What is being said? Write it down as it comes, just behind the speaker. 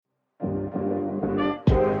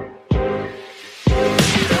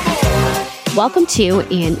Welcome to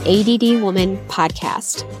an ADD Woman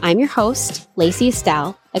podcast. I'm your host, Lacey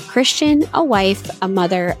Estelle, a Christian, a wife, a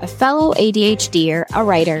mother, a fellow ADHDer, a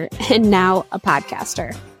writer, and now a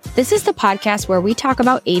podcaster. This is the podcast where we talk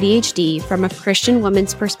about ADHD from a Christian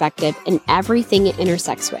woman's perspective and everything it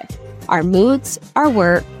intersects with. Our moods, our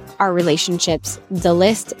work, our relationships, the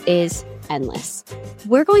list is endless.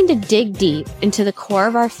 We're going to dig deep into the core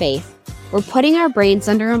of our faith. We're putting our brains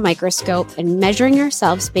under a microscope and measuring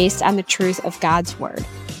ourselves based on the truth of God's word.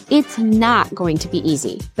 It's not going to be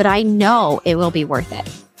easy, but I know it will be worth it.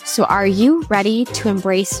 So are you ready to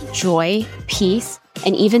embrace joy, peace,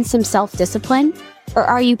 and even some self-discipline? Or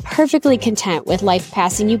are you perfectly content with life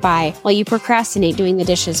passing you by while you procrastinate doing the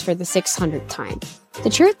dishes for the 600th time? The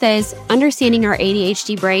truth is, understanding our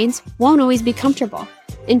ADHD brains won't always be comfortable.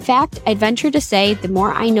 In fact, I'd venture to say the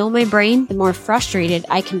more I know my brain, the more frustrated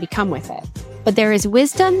I can become with it. But there is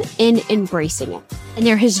wisdom in embracing it. And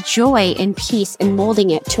there is joy and peace in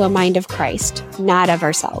molding it to a mind of Christ, not of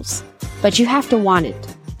ourselves. But you have to want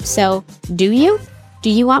it. So, do you?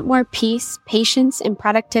 Do you want more peace, patience, and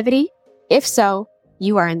productivity? If so,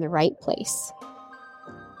 you are in the right place.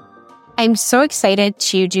 I'm so excited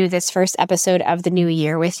to do this first episode of the new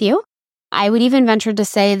year with you. I would even venture to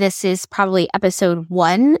say this is probably episode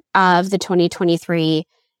 1 of the 2023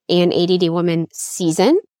 and ADD Woman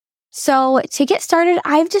season. So to get started,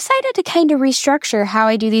 I've decided to kind of restructure how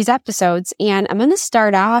I do these episodes. And I'm going to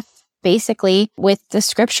start off basically with the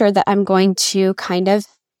scripture that I'm going to kind of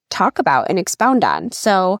talk about and expound on.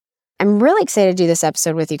 So I'm really excited to do this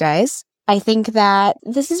episode with you guys. I think that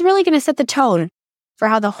this is really going to set the tone for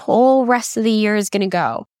how the whole rest of the year is going to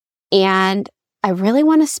go. And I really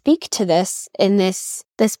want to speak to this in this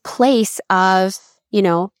place of,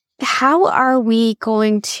 how are we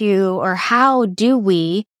going to, or how do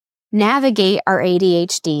we navigate our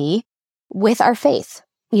ADHD with our faith?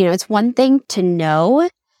 It's one thing to know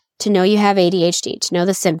you have ADHD, to know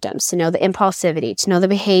the symptoms, to know the impulsivity, to know the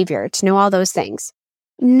behavior, to know all those things.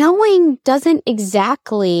 Knowing doesn't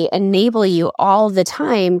exactly enable you all the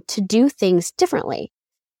time to do things differently.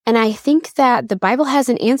 And I think that the Bible has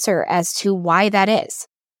an answer as to why that is.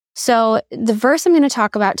 So the verse I'm going to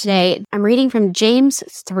talk about today, I'm reading from James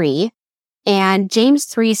 3. And James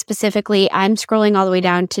 3 specifically, I'm scrolling all the way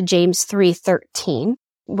down to James 3:13,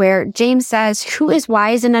 where James says, "Who is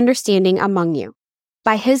wise and understanding among you?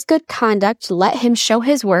 By his good conduct, let him show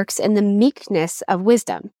his works in the meekness of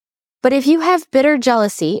wisdom. But if you have bitter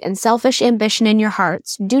jealousy and selfish ambition in your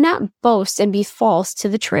hearts, do not boast and be false to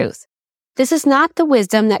the truth. This is not the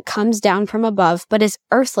wisdom that comes down from above, but is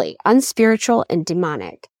earthly, unspiritual, and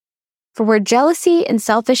demonic. For where jealousy and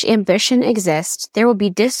selfish ambition exist, there will be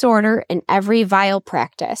disorder in every vile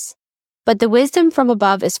practice. But the wisdom from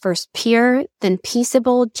above is first pure, then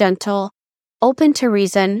peaceable, gentle, open to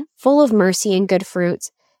reason, full of mercy and good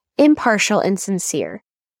fruits, impartial and sincere.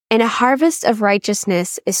 And a harvest of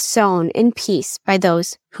righteousness is sown in peace by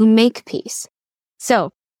those who make peace."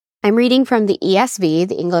 So, I'm reading from the ESV,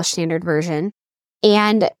 the English Standard Version.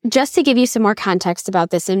 And just to give you some more context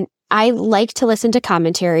about this, and I like to listen to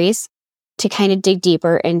commentaries to kind of dig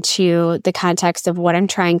deeper into the context of what I'm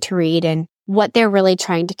trying to read and what they're really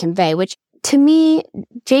trying to convey, which to me,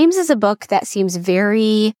 James is a book that seems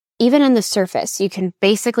very, even on the surface, you can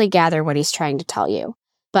basically gather what he's trying to tell you.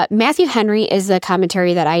 But Matthew Henry is the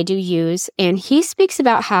commentary that I do use, and he speaks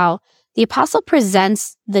about how the apostle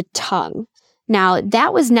presents the tongue. Now,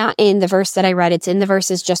 that was not in the verse that I read. It's in the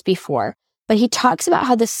verses just before. But he talks about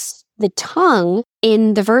how the tongue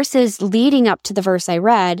in the verses leading up to the verse I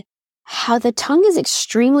read, how the tongue is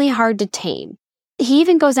extremely hard to tame. He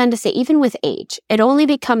even goes on to say, even with age, it only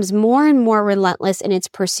becomes more and more relentless in its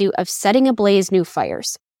pursuit of setting ablaze new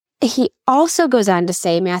fires. He also goes on to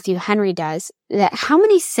say, Matthew Henry does, that how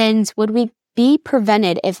many sins would we be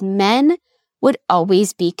prevented if men would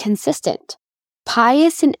always be consistent?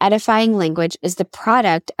 Pious and edifying language is the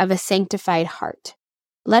product of a sanctified heart.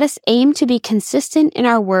 Let us aim to be consistent in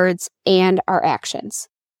our words and our actions.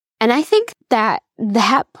 And I think that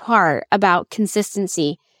part about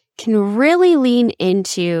consistency can really lean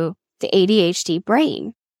into the ADHD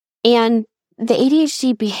brain and the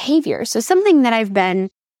ADHD behavior. So something that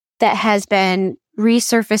has been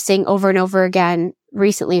resurfacing over and over again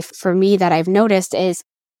recently for me that I've noticed is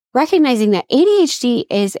recognizing that ADHD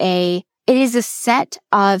is a set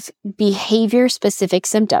of behavior-specific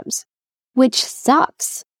symptoms, which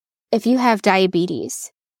sucks. If you have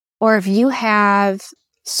diabetes or if you have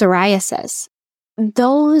psoriasis,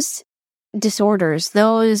 those disorders,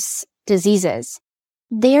 those diseases,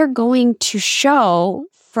 they're going to show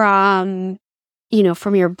from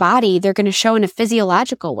your body, they're going to show in a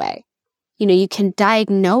physiological way. You can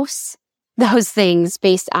diagnose those things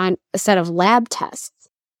based on a set of lab tests.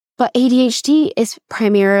 But ADHD is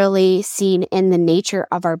primarily seen in the nature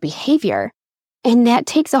of our behavior. And that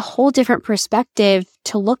takes a whole different perspective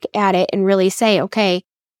to look at it and really say, okay,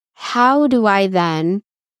 how do I then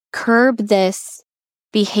curb this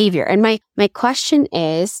behavior? And my question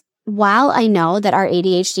is, while I know that our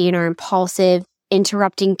ADHD and our impulsive,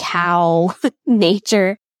 interrupting cow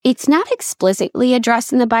nature, it's not explicitly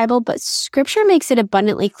addressed in the Bible, but Scripture makes it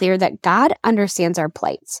abundantly clear that God understands our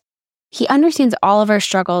plights. He understands all of our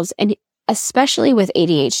struggles, and especially with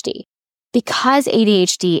ADHD. Because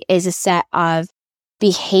ADHD is a set of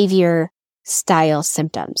behavior style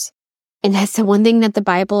symptoms. And that's the one thing that the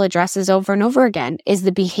Bible addresses over and over again is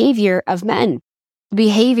the behavior of men, the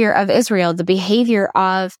behavior of Israel, the behavior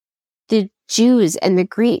of the Jews and the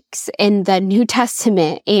Greeks in the New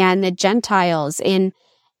Testament and the Gentiles and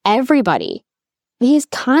everybody. He is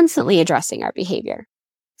constantly addressing our behavior.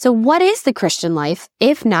 So what is the Christian life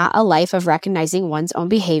if not a life of recognizing one's own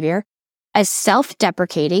behavior as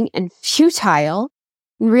self-deprecating and futile,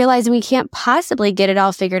 and realizing we can't possibly get it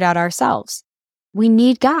all figured out ourselves? We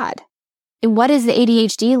need God. And what is the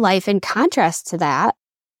ADHD life in contrast to that?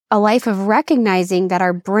 A life of recognizing that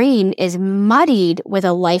our brain is muddied with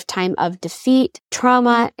a lifetime of defeat,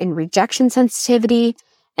 trauma, and rejection sensitivity.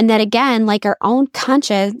 And that again, like our own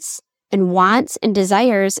conscience and wants and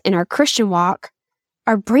desires in our Christian walk,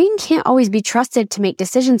 our brain can't always be trusted to make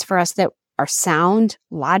decisions for us that are sound,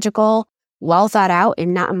 logical, well thought out,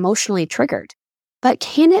 and not emotionally triggered. But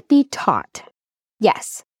can it be taught?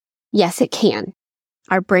 Yes. Yes, it can.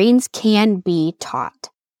 Our brains can be taught.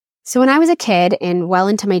 So when I was a kid and well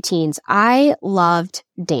into my teens, I loved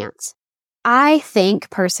dance. I think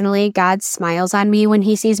personally, God smiles on me when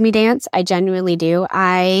he sees me dance. I genuinely do.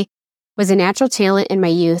 I was a natural talent in my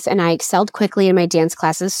youth and I excelled quickly in my dance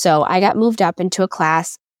classes. So I got moved up into a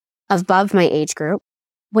class above my age group.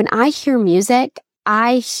 When I hear music,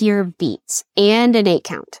 I hear beats and an 8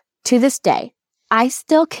 count. To this day, I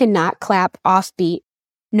still cannot clap off beat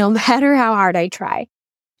no matter how hard I try.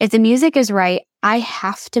 If the music is right, I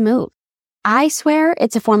have to move. I swear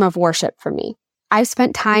it's a form of worship for me. I've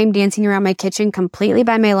spent time dancing around my kitchen completely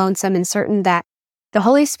by my lonesome and certain that the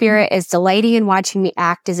Holy Spirit is delighting in watching me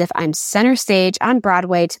act as if I'm center stage on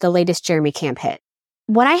Broadway to the latest Jeremy Camp hit.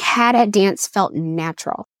 What I had at dance felt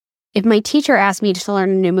natural. If my teacher asked me to learn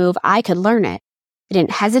a new move, I could learn it. I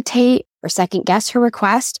didn't hesitate or second guess her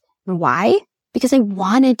request. And why? Because I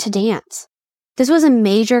wanted to dance. This was a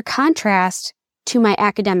major contrast to my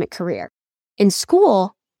academic career. In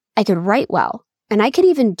school, I could write well, and I could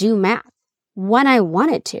even do math when I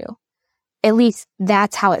wanted to. At least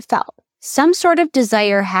that's how it felt. Some sort of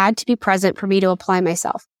desire had to be present for me to apply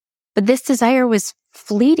myself. But this desire was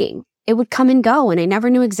fleeting. It would come and go, and I never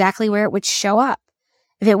knew exactly where it would show up,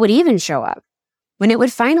 if it would even show up. When it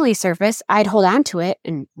would finally surface, I'd hold on to it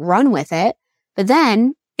and run with it, but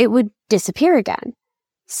then it would disappear again.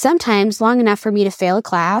 Sometimes long enough for me to fail a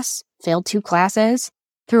class, fail 2 classes.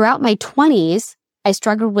 Throughout my 20s, I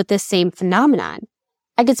struggled with this same phenomenon.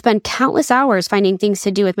 I could spend countless hours finding things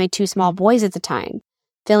to do with my 2 small boys at the time,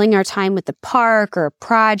 filling our time with the park or a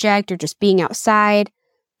project or just being outside,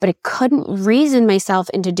 but I couldn't reason myself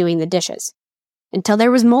into doing the dishes until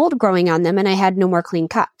there was mold growing on them and I had no more clean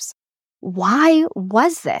cups. Why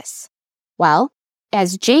was this? Well,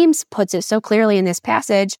 as James puts it so clearly in this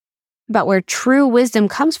passage about where true wisdom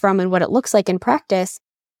comes from and what it looks like in practice,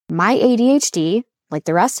 my ADHD, like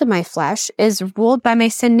the rest of my flesh, is ruled by my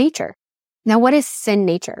sin nature. Now, what is sin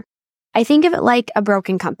nature? I think of it like a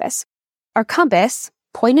broken compass. Our compass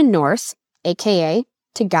pointed north, aka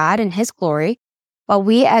to God and his glory, while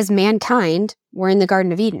we as mankind were in the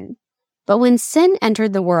Garden of Eden. But when sin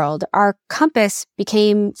entered the world, our compass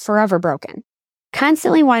became forever broken,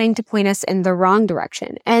 constantly wanting to point us in the wrong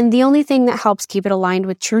direction. And the only thing that helps keep it aligned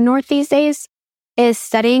with true north these days is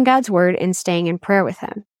studying God's word and staying in prayer with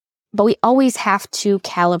him. But we always have to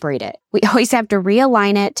calibrate it. We always have to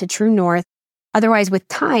realign it to true north. Otherwise, with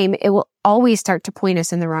time, it will always start to point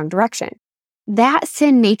us in the wrong direction. That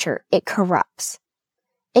sin nature, it corrupts.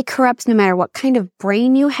 It corrupts no matter what kind of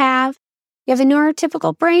brain you have. You have a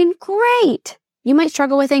neurotypical brain? Great. You might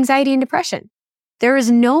struggle with anxiety and depression. There is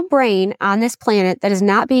no brain on this planet that is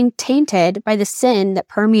not being tainted by the sin that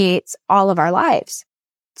permeates all of our lives.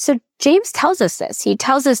 So James tells us this. He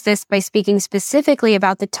tells us this by speaking specifically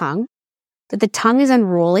about the tongue, that the tongue is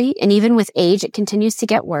unruly, and even with age, it continues to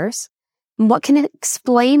get worse. And what can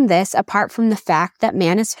explain this apart from the fact that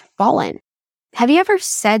man is fallen? Have you ever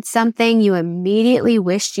said something you immediately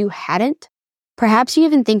wished you hadn't? Perhaps you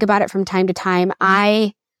even think about it from time to time.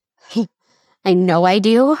 I know I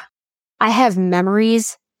do. I have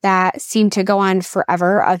memories that seemed to go on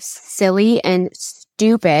forever of silly and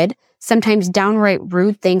stupid, sometimes downright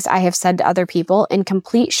rude things I have said to other people, in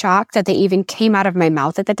complete shock that they even came out of my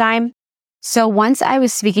mouth at the time. So once I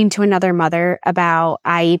was speaking to another mother about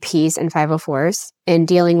IEPs and 504s and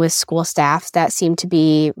dealing with school staff that seemed to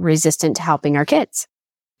be resistant to helping our kids.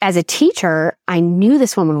 As a teacher, I knew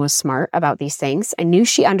this woman was smart about these things. I knew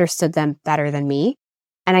she understood them better than me.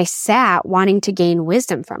 And I sat wanting to gain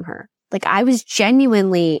wisdom from her. Like, I was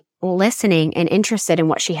genuinely listening and interested in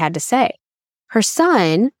what she had to say. Her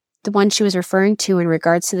son, the one she was referring to in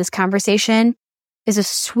regards to this conversation, is a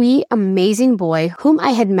sweet, amazing boy whom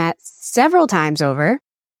I had met several times over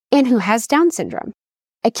and who has Down syndrome.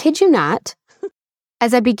 I kid you not,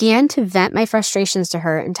 as I began to vent my frustrations to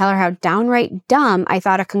her and tell her how downright dumb I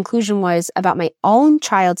thought a conclusion was about my own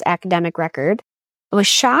child's academic record, I was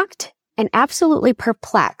shocked and absolutely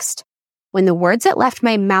perplexed when the words that left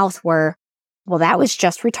my mouth were, well, that was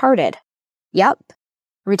just retarded. Yep,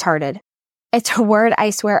 retarded. It's a word I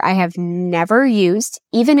swear I have never used,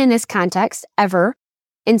 even in this context, ever.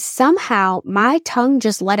 And somehow my tongue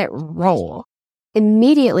just let it roll.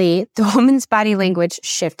 Immediately, the woman's body language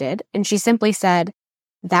shifted and she simply said,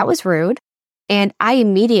 that was rude. And I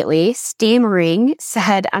immediately, stammering,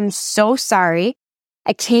 said, I'm so sorry.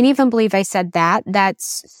 I can't even believe I said that.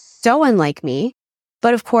 That's so unlike me.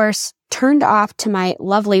 But of course, turned off to my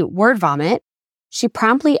lovely word vomit, she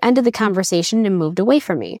promptly ended the conversation and moved away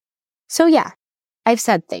from me. So yeah, I've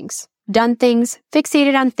said things, done things,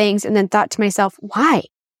 fixated on things, and then thought to myself, why?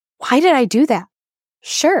 Why did I do that?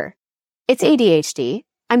 Sure, it's ADHD.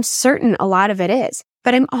 I'm certain a lot of it is,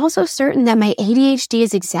 but I'm also certain that my ADHD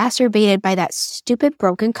is exacerbated by that stupid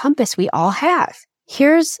broken compass we all have.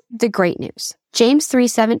 Here's the great news. James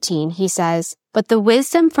 3:17, he says, but the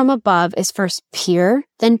wisdom from above is first pure,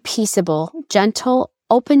 then peaceable, gentle,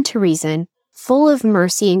 open to reason, full of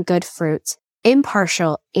mercy and good fruits,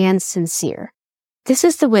 impartial and sincere. This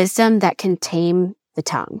is the wisdom that can tame the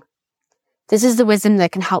tongue. This is the wisdom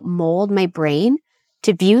that can help mold my brain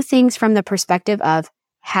to view things from the perspective of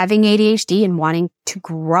having ADHD and wanting to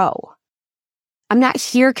grow. I'm not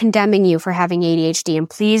here condemning you for having ADHD, and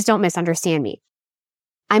please don't misunderstand me.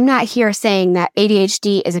 I'm not here saying that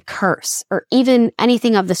ADHD is a curse or even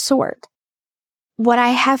anything of the sort. What I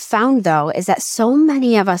have found, though, is that so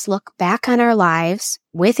many of us look back on our lives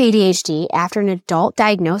with ADHD after an adult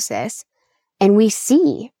diagnosis, and we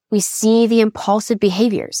see the impulsive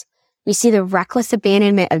behaviors. We see the reckless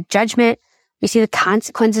abandonment of judgment. We see the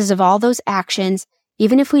consequences of all those actions,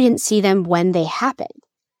 even if we didn't see them when they happened.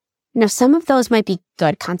 Now, some of those might be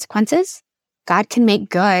good consequences. God can make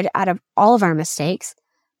good out of all of our mistakes.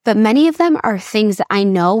 But many of them are things that I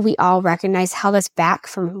know we all recognize held us back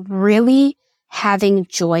from really having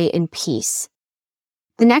joy and peace.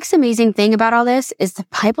 The next amazing thing about all this is the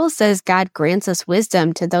Bible says God grants us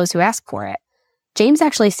wisdom to those who ask for it. James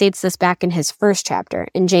actually states this back in his first chapter.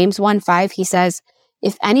 In James 1:5, he says,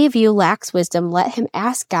 if any of you lacks wisdom, let him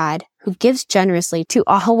ask God, who gives generously to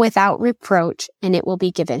all without reproach, and it will be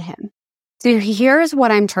given him. So here's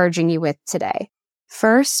what I'm charging you with today.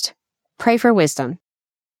 First, pray for wisdom.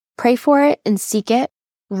 Pray for it and seek it.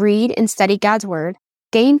 Read and study God's word.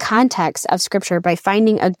 Gain context of scripture by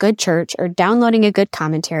finding a good church or downloading a good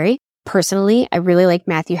commentary. Personally, I really like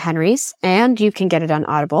Matthew Henry's, and you can get it on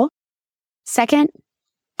Audible. Second,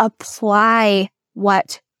 apply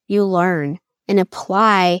what you learn and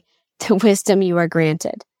apply the wisdom you are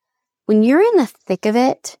granted. When you're in the thick of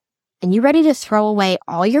it and you're ready to throw away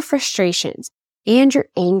all your frustrations and your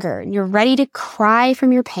anger and you're ready to cry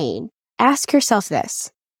from your pain, ask yourself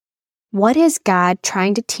this. What is God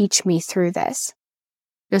trying to teach me through this?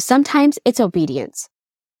 Now, sometimes it's obedience.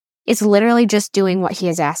 It's literally just doing what he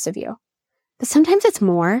has asked of you. But sometimes it's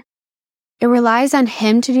more. It relies on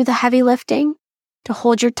him to do the heavy lifting, to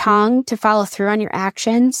hold your tongue, to follow through on your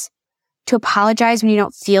actions, to apologize when you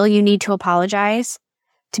don't feel you need to apologize,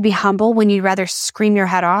 to be humble when you'd rather scream your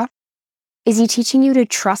head off. Is he teaching you to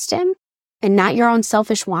trust him and not your own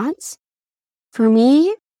selfish wants? For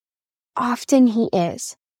me, often he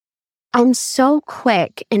is. I'm so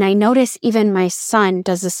quick, and I notice even my son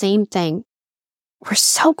does the same thing. We're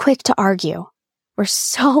so quick to argue. We're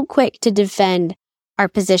so quick to defend our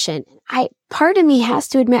position. Part of me has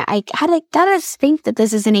to admit, I gotta think that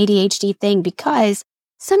this is an ADHD thing, because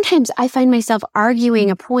sometimes I find myself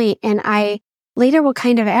arguing a point and I later will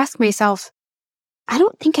kind of ask myself, I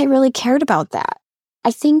don't think I really cared about that.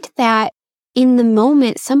 I think that in the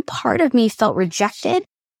moment, some part of me felt rejected.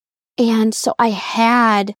 And so I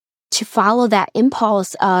had to follow that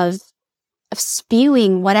impulse of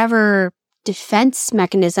spewing whatever defense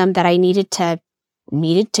mechanism that I needed to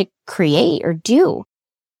create or do.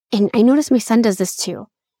 And I notice my son does this too,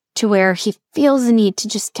 to where he feels the need to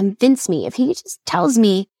just convince me. If he just tells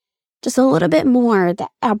me just a little bit more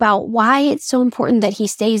about why it's so important that he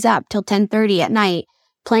stays up till 10:30 at night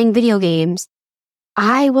playing video games,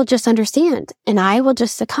 I will just understand and I will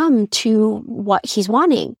just succumb to what he's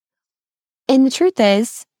wanting. And the truth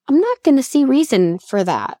is, I'm not going to see reason for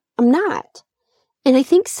that. I'm not. And I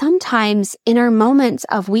think sometimes in our moments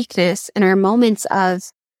of weakness, in our moments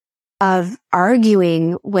of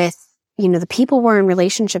arguing with, the people we're in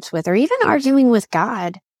relationships with, or even arguing with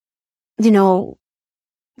God,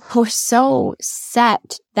 we're so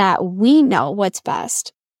set that we know what's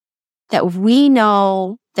best, that we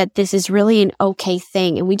know that this is really an okay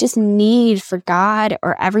thing. And we just need for God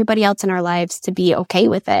or everybody else in our lives to be okay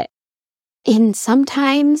with it. And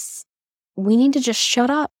sometimes we need to just shut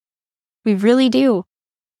up. We really do.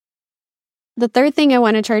 The third thing I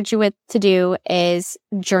want to charge you with to do is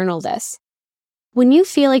journal this. When you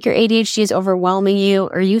feel like your ADHD is overwhelming you,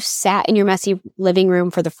 or you sat in your messy living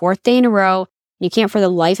room for the 4th day in a row, you can't for the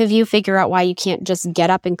life of you figure out why you can't just get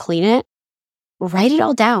up and clean it, write it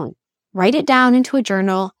all down. Write it down into a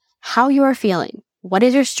journal, how you are feeling. What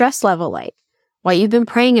is your stress level like? What you've been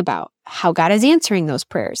praying about, how God is answering those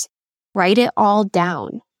prayers. Write it all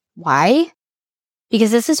down. Why?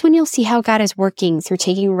 Because this is when you'll see how God is working through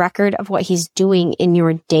taking record of what he's doing in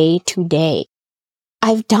your day to day.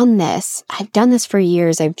 I've done this. I've done this for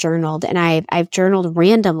years. I've journaled, and I've journaled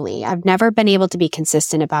randomly. I've never been able to be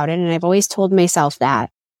consistent about it. And I've always told myself that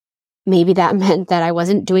maybe that meant that I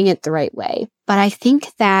wasn't doing it the right way. But I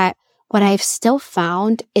think that what I've still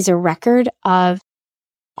found is a record of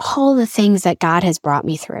all the things that God has brought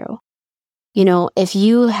me through. If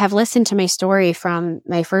you have listened to my story from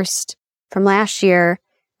last year,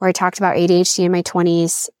 where I talked about ADHD in my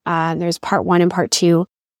 20s, there's part 1 and part 2.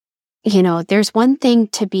 There's one thing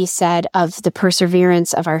to be said of the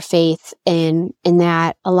perseverance of our faith in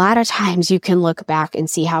that a lot of times you can look back and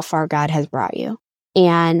see how far God has brought you.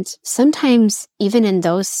 And sometimes even in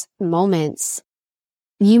those moments,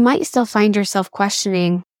 you might still find yourself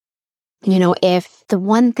questioning, if the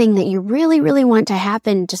one thing that you really, really want to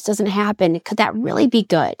happen just doesn't happen, could that really be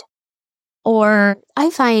good? Or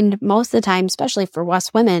I find most of the time, especially for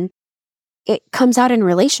us women, it comes out in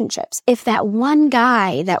relationships. If that one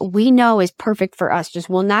guy that we know is perfect for us just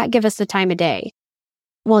will not give us the time of day,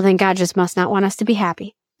 well, then God just must not want us to be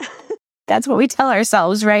happy. That's what we tell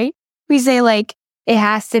ourselves, right? We say it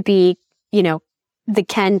has to be, the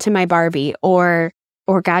Ken to my Barbie, or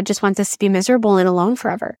God just wants us to be miserable and alone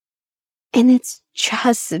forever. And it's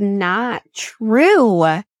just not true.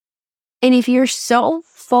 And if you're so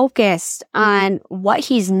focused on what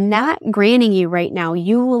he's not granting you right now,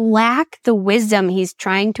 you lack the wisdom he's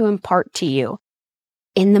trying to impart to you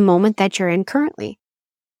in the moment that you're in currently.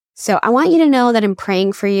 So I want you to know that I'm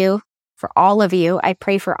praying for you, for all of you. I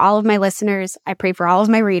pray for all of my listeners. I pray for all of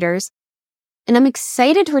my readers. And I'm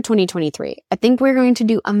excited for 2023. I think we're going to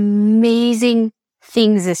do amazing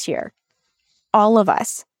things this year. All of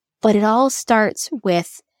us. But it all starts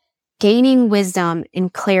with gaining wisdom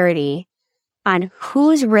and clarity on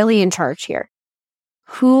who's really in charge here.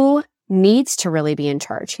 Who needs to really be in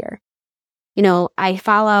charge here? I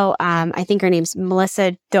follow, I think her name's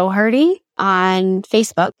Melissa Doherty on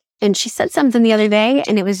Facebook. And she said something the other day,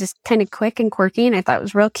 and it was just kind of quick and quirky, and I thought it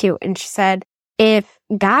was real cute. And she said, if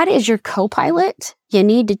God is your co-pilot, you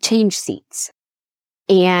need to change seats.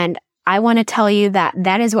 And I want to tell you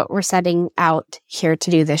that is what we're setting out here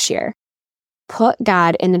to do this year. Put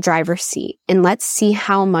God in the driver's seat, and let's see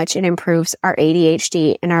how much it improves our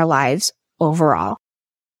ADHD in our lives overall.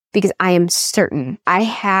 Because I am certain, I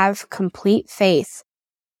have complete faith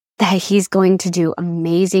that he's going to do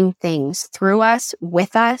amazing things through us,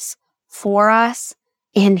 with us, for us.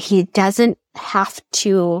 And he doesn't have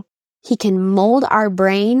to, he can mold our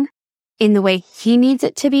brain in the way he needs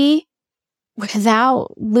it to be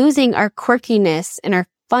without losing our quirkiness and our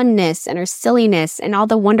funness and our silliness and all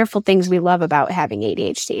the wonderful things we love about having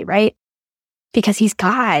ADHD, right? Because he's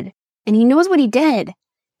God and he knows what he did.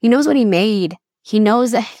 He knows what he made. He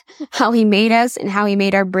knows how he made us and how he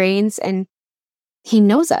made our brains, and he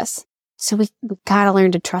knows us. So we gotta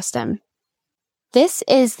learn to trust him. This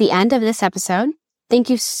is the end of this episode. Thank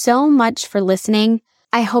you so much for listening.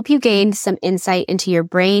 I hope you gained some insight into your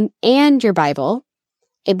brain and your Bible.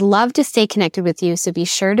 I'd love to stay connected with you, so be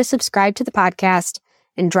sure to subscribe to the podcast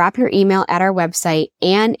and drop your email at our website,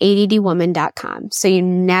 anaddwoman.com, so you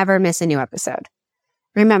never miss a new episode.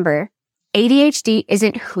 Remember, ADHD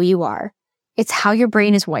isn't who you are. It's how your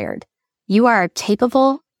brain is wired. You are a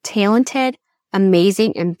capable, talented,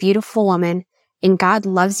 amazing, and beautiful woman, and God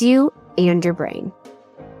loves you and your brain.